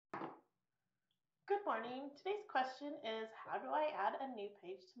Good morning. Today's question is, how do I add a new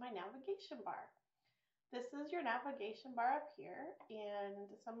page to my navigation bar? This is your navigation bar up here, and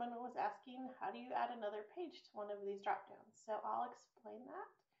someone was asking, how do you add another page to one of these drop downs? So I'll explain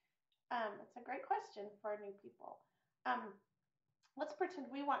that. It's a great question for new people. Let's pretend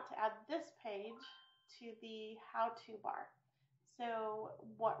we want to add this page to the how-to bar. So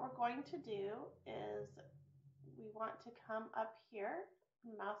what we're going to do is we want to come up here,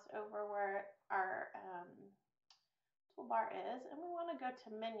 mouse over where our toolbar is, and we want to go to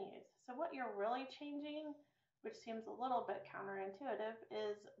menus. So what you're really changing, which seems a little bit counterintuitive,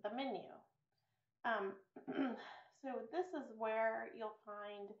 is the menu. So this is where you'll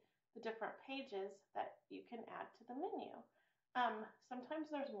find the different pages that you can add to the menu. Sometimes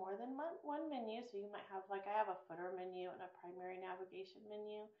there's more than one menu, so you might have, like I have a footer menu and a primary navigation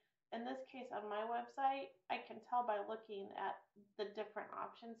menu. In this case on my website, I can tell by looking at the different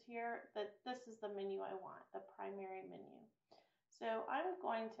options here that this is the menu I want, the primary menu. So I'm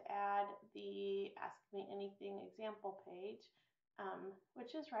going to add the Ask Me Anything example page,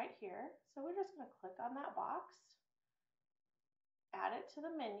 which is right here. So we're just going to click on that box, add it to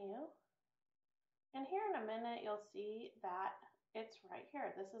the menu, and here in a minute you'll see that it's right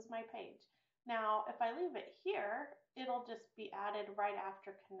here. This is my page. Now, if I leave it here, it'll just be added right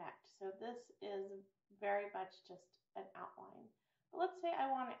after connect. So this is very much just an outline. But let's say I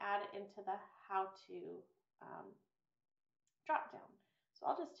want to add it into the how-to drop down. So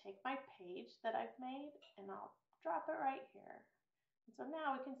I'll just take my page that I've made and I'll drop it right here. And so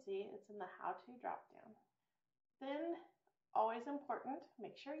now we can see it's in the how-to drop down. Then, always important,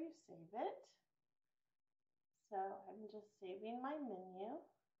 make sure you save it. So I'm just saving my menu.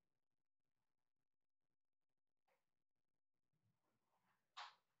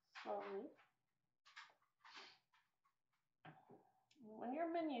 Slowly. When your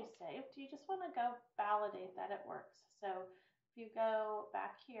menu is saved, you just want to go validate that it works. So if you go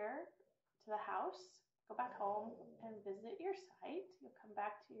back here to the house, go back home and visit your site, you'll come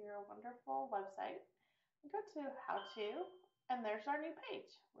back to your wonderful website and go to How To, and there's our new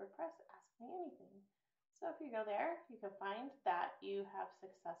page, WordPress Ask Me Anything. So if you go there, you can find that you have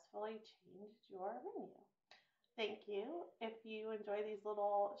successfully changed your menu. Thank you. If you enjoy these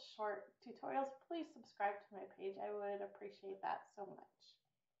little short tutorials, please subscribe to my page. I would appreciate that so much.